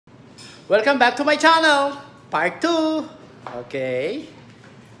Welcome back to my channel, part 2. Okay.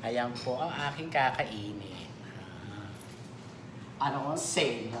 Ayan po ang aking kakainin. Ano ko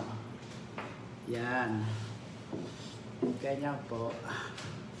say, no? Yan. Ganyan po.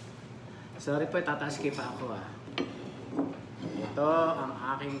 Sorry po, tataskip ako Ito ang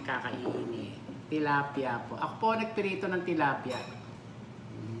aking kakainin. Tilapia po. Ako po nagpirito ng tilapia.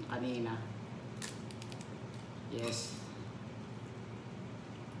 Kanina. Yes.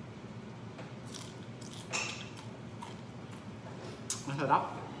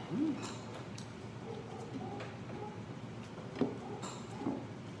 Masarap.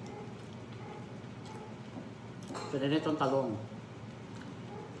 Pwede nitong talong.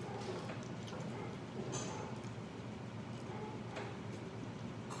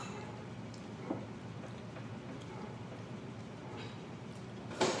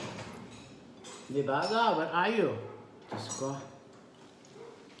 Diba? Where are you? Diyos ko.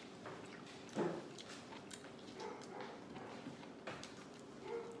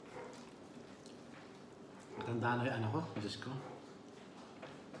 Matanda na yung anak ko. Diyos ko.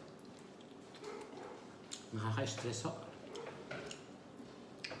 Nakaka-stress ho.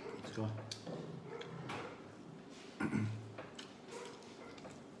 Let's go.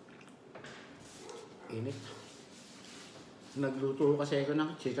 Init. Nagluto kasi ako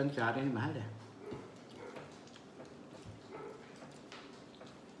ng chicken curry. Mahal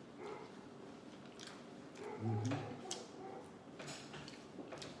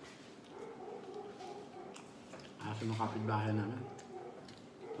Aso ng kapitbahay namin.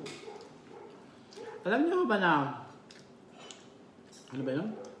 Alam niyo ba na ano ba yun?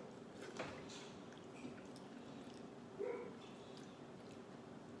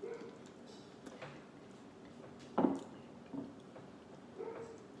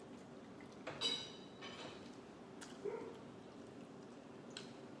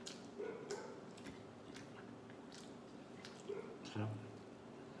 Sarap.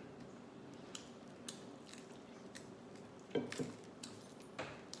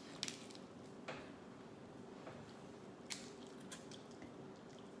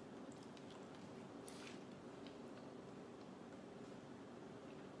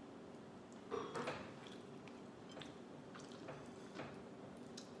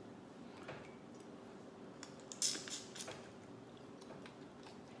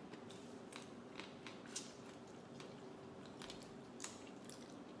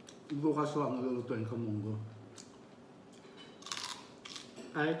 Bukas ang nalulutuin ko munggo.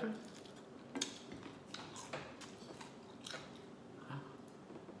 Ay, ito.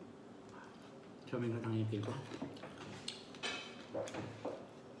 Sabi nga ang ipil ko.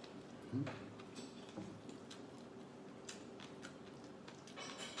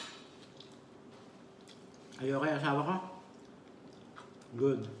 Ayaw kaya asawa ko?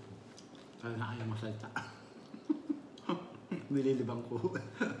 Good. Kaya na ayaw masalita. Nililibang ko.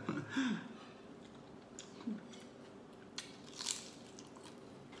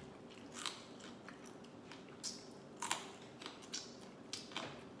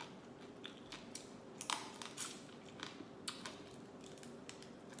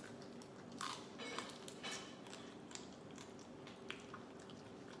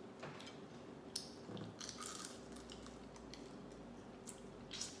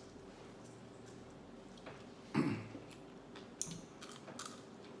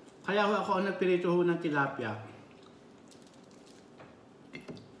 Kaya ako ang nagpirito ng tilapia.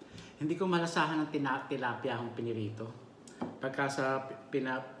 Hindi ko malasahan ng tilapia akong pinirito. Pagka sa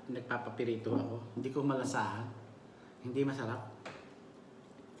nagpapapirito ako, hindi ko malasahan. Hindi masarap.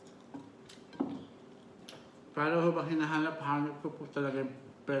 Para ho ba hinahanap-hanap ko po talaga yung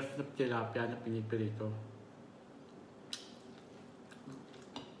fresh na tilapia na pinipirito.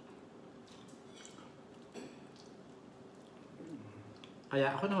 Kaya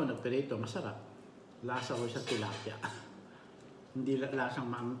ako naman nagpirito, masarap. Lasa ko sa tilapia. Hindi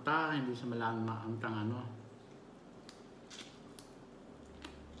lasang maamta, hindi sa maamtang ano.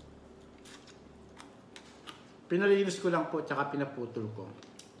 Pinalinis ko lang po, tsaka pinaputol ko.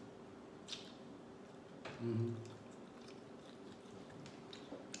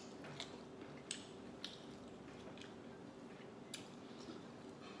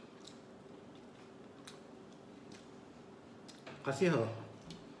 Kasi ho,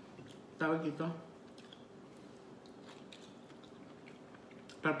 tawag ito.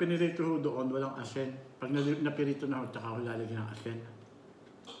 Pag pinirito ho doon, walang asin. Pag napirito na ho, tsaka ho lalagyan ng asin.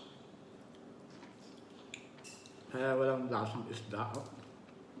 Kaya walang lasang isda ho.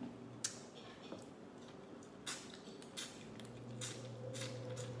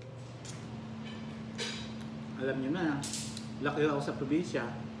 Alam niyo na, laki ako sa probinsya.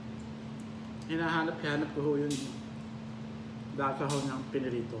 hinahanap ko ho yung lasa ho ng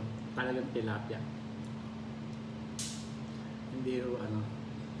pinirito. Talagang tilapia. Hindi ho ano.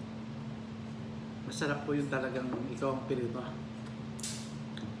 Masarap po yung talagang ikaw ang pinirito.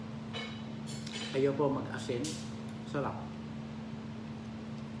 Ayaw po mag-asin. Sarap.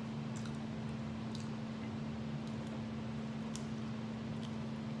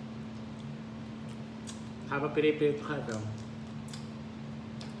 Habang pinipirito ka ito,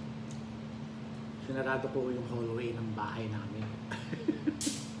 sinarado ko yung hallway ng bahay namin.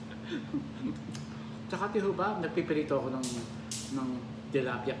 Tsaka tiho ba, nagpipirito ako ng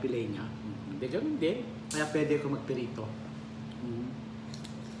tilapia fillet niya. Hindi, ganun din. Kaya pwede ko magpirito.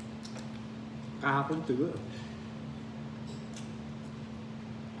 Kahapon siguro.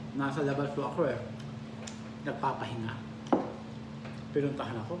 Nasa labas po ako nagpapahinga.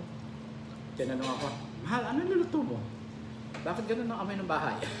 Pinuntahan ako. Tinanong ako, mahal, ano niluto mo? Bakit ganun ang amoy ng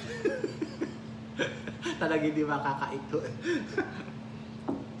bahay? Talaga hindi makakaito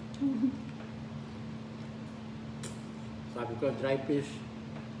Sabi ko, dry fish.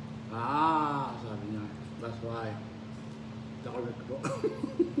 Sabi niya, that's why. Nakamit po.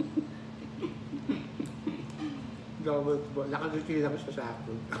 Nakamit po. Nakagiti lang siya sa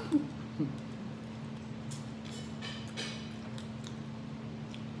akin.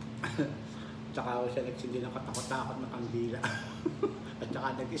 Tsaka ako siya nagsindi ng katakot-takot na kandila. At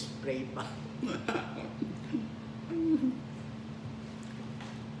tsaka nag-spray pa.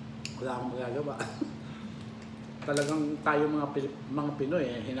 Wala akong magagawa. Talagang tayo mga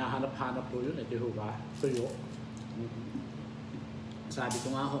Pinoy, hinahanap-hanap po yun. Di ba? Tuyo. Sabi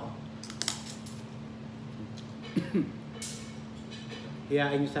ko nga ako,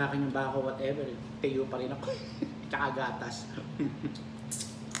 hiyain niyo sa akin yung bako, whatever. Tuyo pa rin ako. Tsaka gatas.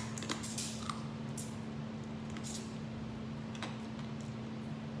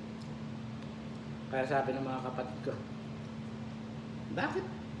 Kaya sabi ng mga kapatid ko, bakit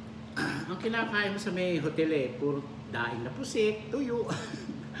ang kinakain mo sa may hotel puro daing na pusit, tuyo.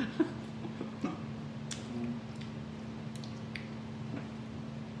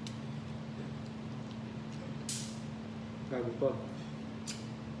 Sabi ko,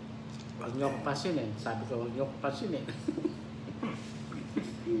 huwag niyo akong pasinin. Sabi ko, huwag niyo akong pasinin.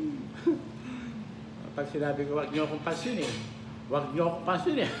 Pag sinabi ko, huwag niyo akong pasinin, huwag niyo akong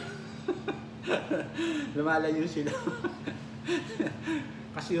pasinin. Lumalayo sila.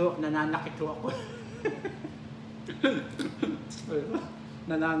 Kasi nananakit ko ako.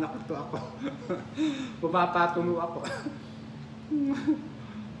 Nananakit ko ako. Pumapatulo ako.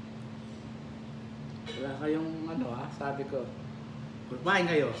 Wala kayong sabi ko. Kumain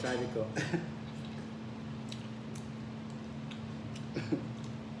kayo, sabi ko.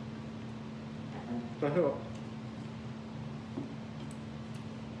 Pero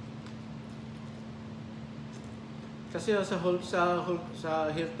kasi sa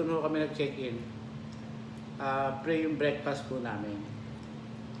Hilton ho kami nag-check-in. Pre yung breakfast po namin.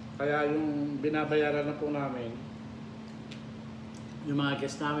 Kaya yung binabayaran na po namin, yung mga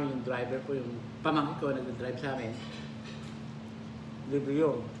guests namin, yung driver po, yung pamangkin ko nag-drive sa amin, libre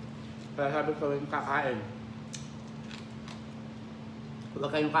yun. Kaya sabi ko, yung kakain. Huwag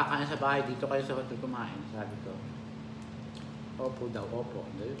kayong kakain sa bahay, dito kayo sa hotel kumain. Sabi ko, opo daw, opo.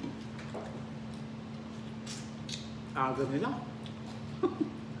 Aga nila.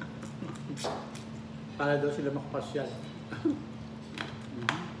 Para daw sila makapasyal.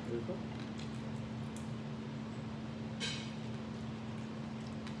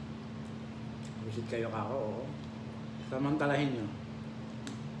 Visit kayo kako, oo. Samantalahin nyo.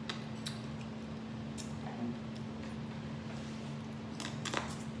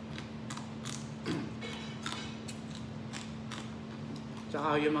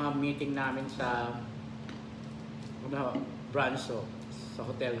 Tsaka yung mga meeting namin sa branch sa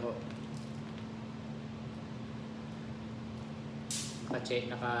hotel ho.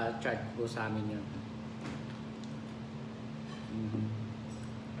 Naka-charge po sa amin yun.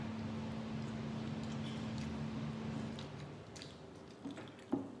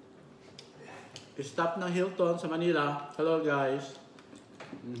 Stop ng Hilton sa Manila. Hello guys.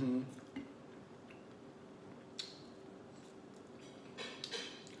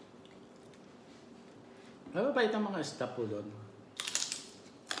 Ano ba itong mga staff po doon?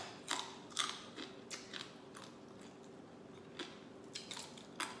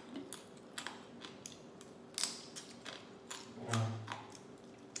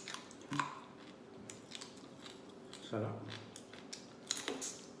 Sarap.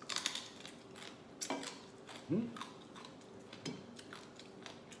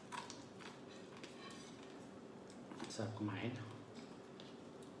 Sarap kumain.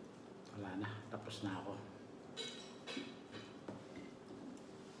 Wala wala na, tapos na ako.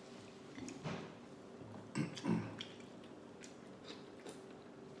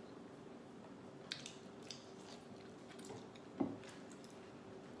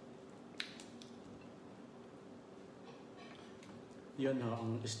 Yun ho,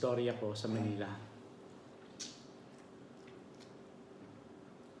 ang istorya ko sa Manila.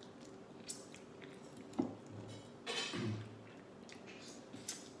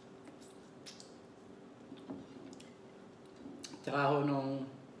 Tsaka ho nung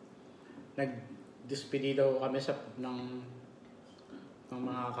nag-despedido kami ng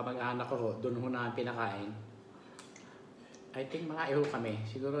mga kamag-anak ko ho, doon ho na pinakain. I think mga iho kami,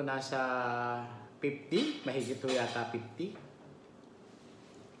 siguro nasa 50, mahigit ho yata 50.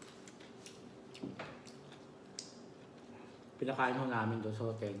 Pinakain ho namin doon sa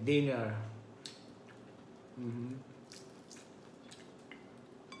hotel. Dinner.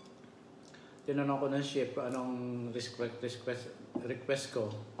 Tinanong ko ng chef anong request ko.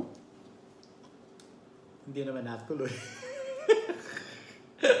 Hindi naman natuloy.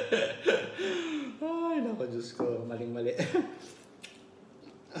 Ay, naku, Diyos ko. Maling-mali.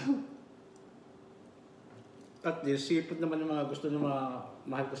 At least, seafood naman yung mga gusto ng mga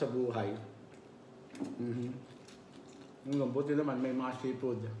mahal ko sa buhay. Buti naman may mga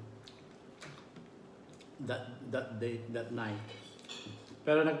seafood that night.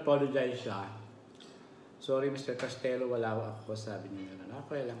 Pero nag-apologize siya. Sorry Mr. Castello, wala ako, sabi niya.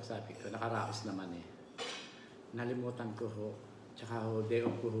 Okay lang, sabi ko. Nakaraos naman eh. Nalimutan ko ho. Tsaka ho, day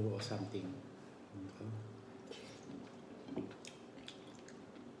off ko ho or something.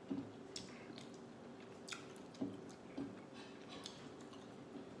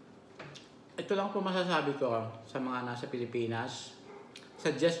 Ito lang po masasabi ko sa mga nasa Pilipinas.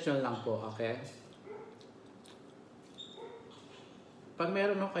 Suggestion lang po, okay? Pag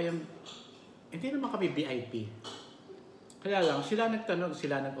meron ho kayong, hindi naman kami VIP. Kaya lang, sila nagtanong,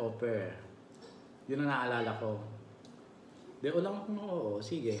 sila nag-offer. Yun ang naalala ko. Di lang ako oo,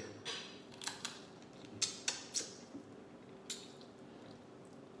 sige.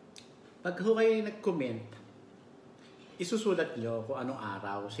 Pag ho kayo nag-comment, isusulat nyo kung anong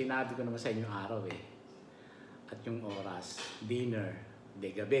araw. Sinabi ko naman sa inyo araw eh. At yung oras. Dinner. Di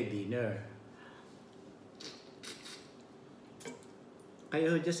gabi, dinner.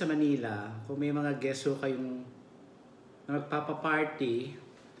 Kayo dyan sa Manila, kung may mga guest ho kayong magpapaparty,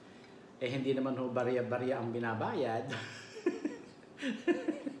 eh hindi naman ho barya-barya ang binabayad.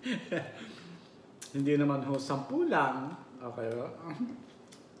 Hindi naman ho 10 lang. Okay.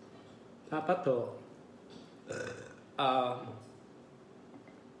 Dapat ho,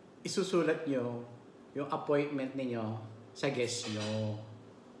 isusulat nyo yung appointment ninyo sa guest nyo.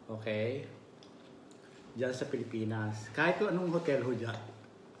 Okay? Diyan sa Pilipinas. Kahit kung anong hotel ho dyan.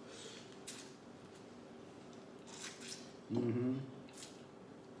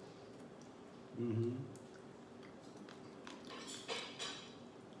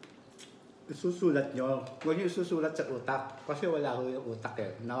 Isusulat nyo. Huwag nyo isusulat sa utak. Kasi wala ho yung utak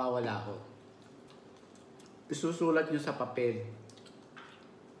eh. Nawawala ho. Isusulat nyo sa papel.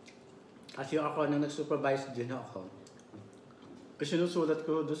 Kasi yung ako, nang nag-supervise din ako, sinusulat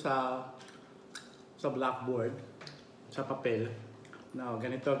ko doon sa blackboard, sa papel, na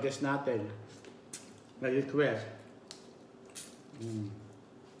ganito guest natin, na request.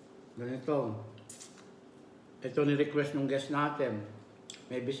 Ganito. Ito ni-request ng guest natin.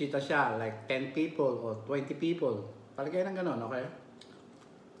 May bisita siya, like 10 people or 20 people. Palagay ng ganon, okay?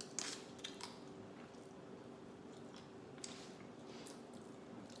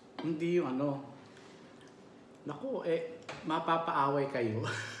 Hindi yung ano. Naku, mapapaaway kayo.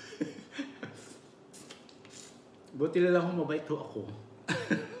 Buti na lang kung mabait ho ako.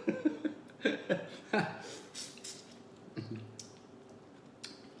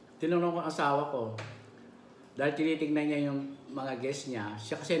 Tinanong ko ang asawa ko. Dahil tinitignan niya yung mga guests niya.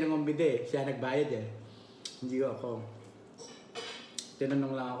 Siya kasi nangumbide. Siya nagbayad eh. Hindi ko ako.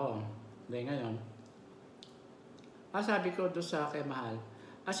 Tinanong lang ako. Dahil ngayon. Sabi ko doon sa kay Mahal.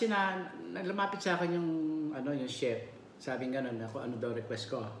 Kasi lumapit sa akin yung chef. Sabi nga nun, ako ano daw request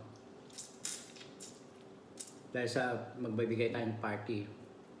ko. Dahil sa magbibigay tayong party.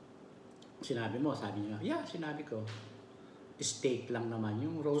 Sinabi mo, sabi niya, yeah, sinabi ko. Steak lang naman,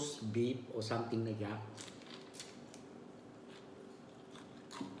 yung roast beef o something like that.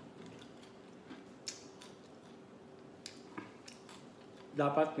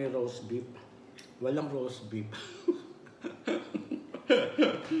 Dapat may roast beef. Walang roast beef.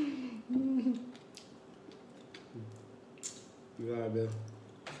 Grabe.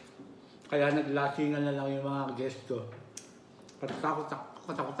 Kaya naglasingan na lang yung mga guest ko. Pagkakot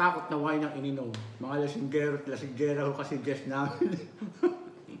katakot-takot na wine ang ininom. Mga lasinggero at lasinggera ko kasi guest namin.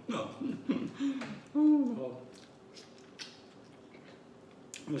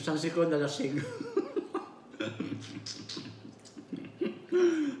 Isang sikon na lasing.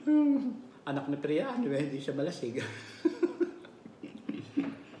 Anak ni Priya, hindi siya malasig.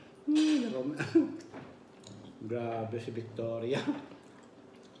 Grabe si Victoria.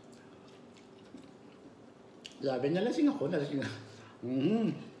 Sabi niya, nalasing ako.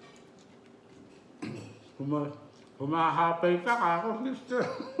 Humahapay ka ako, sister.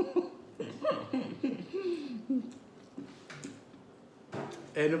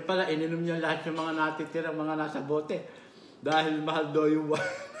 Nung pala, ininom niya lahat yung mga natitirang mga nasa bote. Dahil mahal daw yung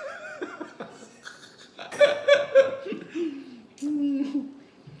wine.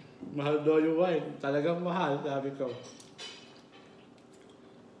 Mahal daw yung wine. Talagang mahal, sabi ko.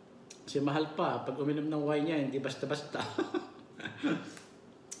 Kasi mahal pa. Pag uminom ng wine niya, hindi basta-basta.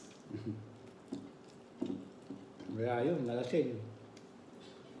 Kaya yun, nalasing.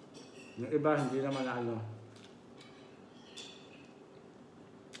 Yung iba, hindi naman ano.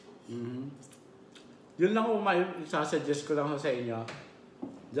 Yun lang po, isasuggest ko lang sa inyo.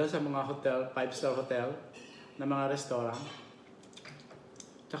 Diyan sa mga hotel, 5-star hotel, na mga restaurant.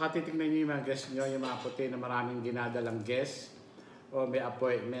 Tsaka titignan nyo yung mga guests nyo, yung mga puti na maraming ginadalang guests o may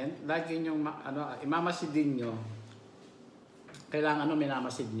appointment. Lagi nyo, imamasid din nyo. Kailangan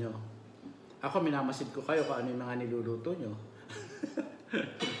minamasid nyo. Ako, minamasid ko kayo kung ano yung mga niluluto nyo.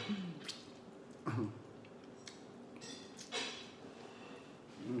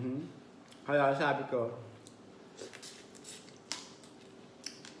 Kaya sabi ko,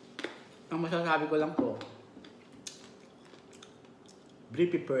 ang masasabi ko lang po, be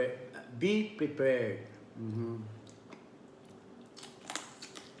prepared.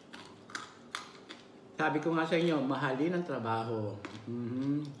 Sabi ko nga sa inyo, mahalin ang trabaho.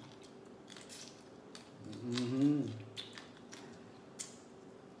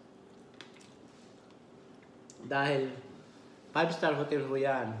 Dahil 5-star hotel ho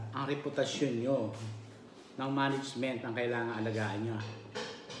yan, ang reputasyon nyo ng management ang kailangan alagaan nyo.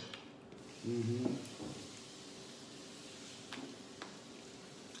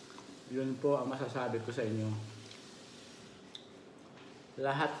 Yun po ang masasabi ko sa inyo.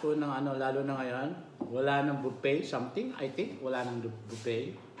 Lahat po ng lalo na ngayon, wala nang buffet, something, I think, wala nang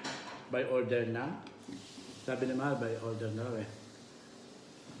buffet. By order na. Sabi ni Mahal, by order na eh.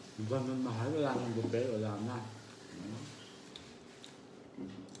 Ganun Mahal, wala nang buffet, wala na.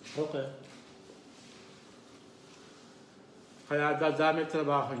 Okay. Kaya dadami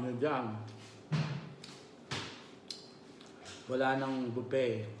trabaho nyo dyan. Wala nang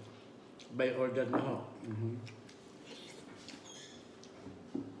buffet. By order na ho.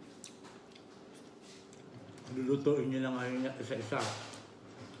 Lulutuin nyo lang ngayon isa-isa.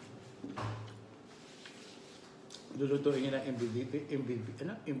 Lulutuin nyo lang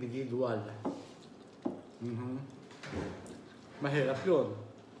individual. Mahirap yun.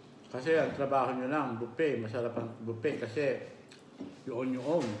 Kasi ang trabaho nyo lang, buffet. Masarap ang buffet kasi yung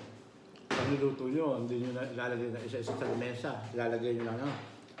own. Pag niluto nyo, hindi nyo na ilalagay na isa-isa sa mesa. Ilalagay nyo lang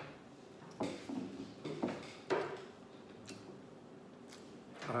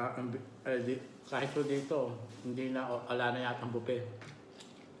kahit po dito, hindi na, ala na yata ang buffet.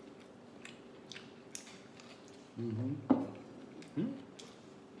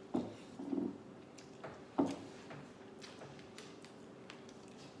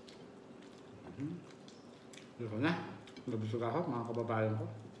 Dito na, nabusog ako mga kababayan ko.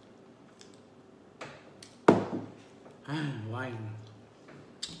 Wine.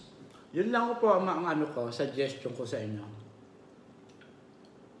 Yun lang po ang suggestion ko sa inyo.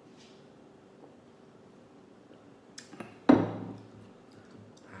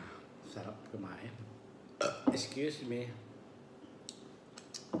 Sarap kumain. Excuse me.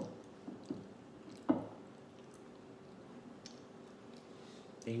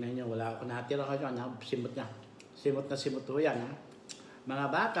 Tingnan nyo, wala ako natira kayo. Simot na. Simot na simot ho yan. Mga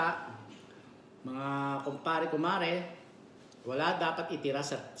bata, mga kumpare-kumare, wala dapat itira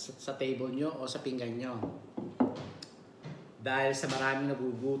sa table nyo o sa pinggan nyo. Dahil sa maraming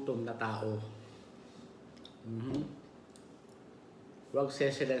nagugutom na tao. Huwag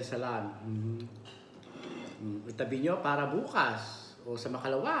seselensalan. Itabi nyo para bukas. O sa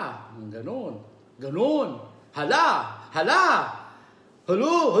makalawa. Ganon. Ganon. Hala! Hala!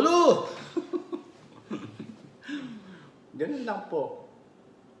 Halo! Halo! Ganon lang po.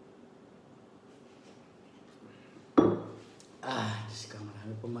 Diyos ka,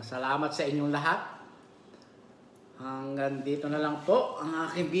 marami po masalamat sa inyong lahat. Hanggang dito na lang po ang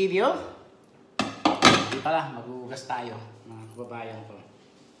aking video. Di pala, maghugas tayo, mga kababayan ko.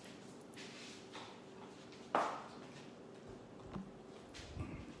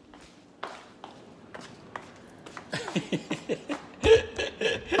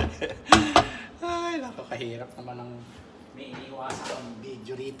 Ay, nakakahirap naman ng may iniwasan ang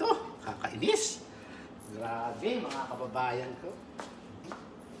video rito. Kakainis. Grabe, mga kababayan ko.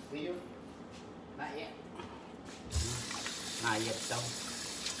 Ayun. Naiyak. Naiyak daw.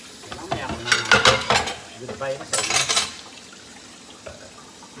 Mamaya ako na goodbye na sa inyo.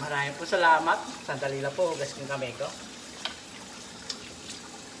 Maraming po salamat. Sandali lang po, hugas yung kamay ko.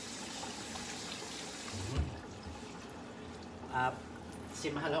 Si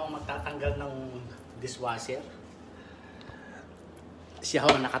Mahal ako magtatanggal ng dishwasher. Siya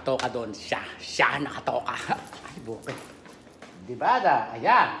ho nakatoka doon. Siya nakatoka. Ay, bukit. Diba da?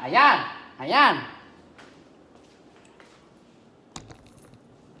 Ayan, ayan, ayan.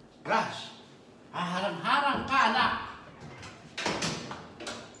 Gosh, harang-harang ka, anak.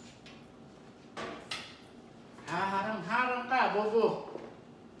 Harang-harang ka, bobo.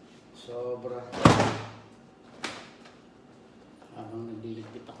 Sobra. Habang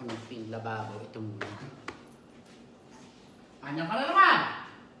nagliligpit ako ng lababo, ito muna. Anyang ka na naman!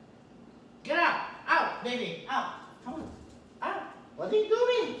 Get up! Out, baby! Out! Come on! Out! What are you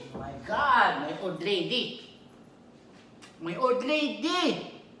doing? Oh my God! My old lady! My old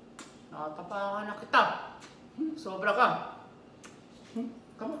lady! Nakatapakan na kita. Sobra ka.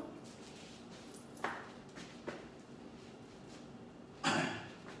 Come on.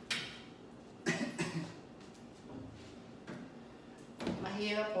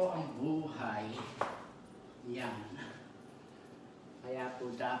 Mahirap po ang buhay. Yan. Kaya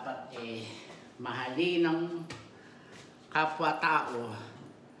po dapat mahalin ng kapwa-tao.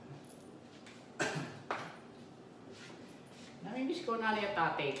 Namimiss ko nanay at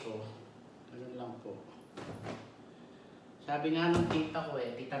tatay ko. Ganun lang po. Sabi nga ng tita ko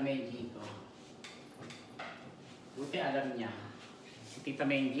Tita Menji ko. Buti alam niya. Si Tita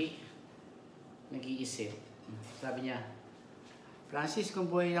Menji, nag-iisip. Sabi niya, Francis, kung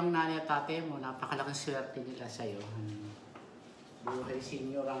buhay lang nanay at tatay mo, napakalaking swerte nila sa'yo. Buhay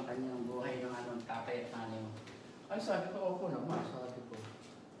senior ang kanyang buhay ng tatay at nanay mo. Ay, sabi ko, opo naman. Sabi ko,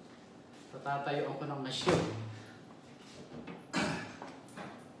 tatatayoan ko ng masyon.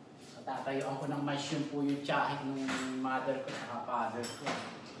 Tatayuan ko ng masyon po yung tiyahin ng mother ko at father ko.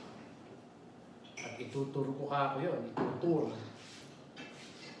 At ituturo ko ka ako yun. Ituturo.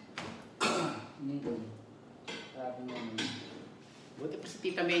 Sabi mo, buti pa si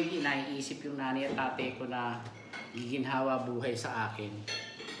Tita Menji, naiisip yung nanay at tatay ko na giginhawa buhay sa akin.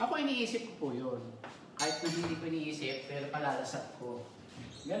 Ako iniisip ko po yun. Kahit na hindi ko iniisip, pero palalasap ko.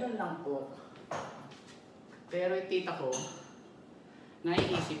 Ganun lang po. Pero yung tita ko,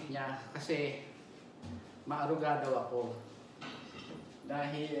 naiisip niya kasi maaruga daw ako.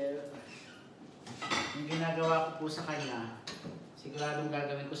 Dahil yung ginagawa ko po sa kanya, siguradong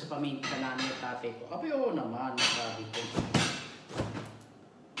gagawin ko sa pamilya namin at tatay ko. Abi, oo naman, sabi ko.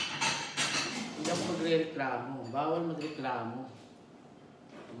 Hindi ako magre-reklamo. Bawal magreklamo.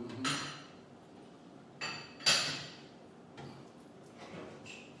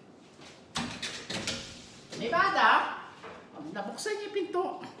 Nevada? Nabuksan niya yung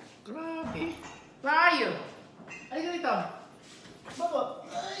pinto. Grabe. Tayo. Ay, ganito. Babo.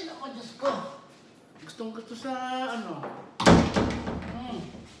 Ay, naku, Diyos ko. Gustong gusto sa,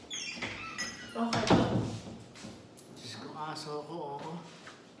 Okay ba? Diyos ko, aso ko, oo.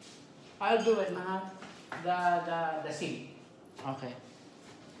 I'll do it, mahal. The sink. Okay.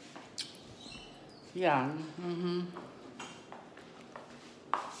 Yan.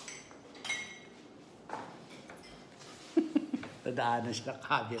 Nadaanan siya ng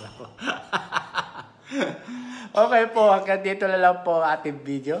camera ko. Okay po, hanggang dito na lang po ating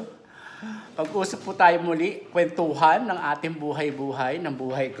video. Pag-usap po tayo muli, kwentuhan ng ating buhay-buhay, ng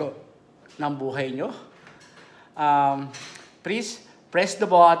buhay ko, ng buhay nyo. Please, press the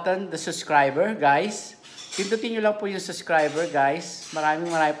button, the subscriber, guys. Pindutin nyo lang po yung subscriber, guys. Maraming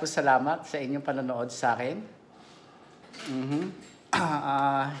po salamat sa inyong panonood sa akin.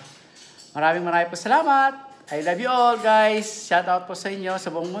 Maraming po salamat. I love you all, guys. Shout out po sa inyo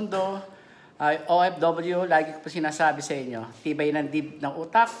sa buong mundo. OFW, lagi ko po sinasabi sa inyo. Tibay ng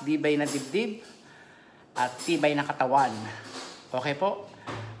utak, tibay ng dibdib, at tibay ng katawan. Okay po?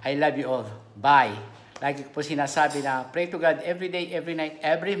 I love you all. Bye. Lagi ko po sinasabi na pray to God every day, every night,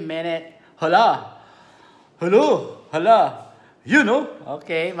 every minute. Hala! Hello! Hala! You know?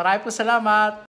 Okay, maraming po salamat.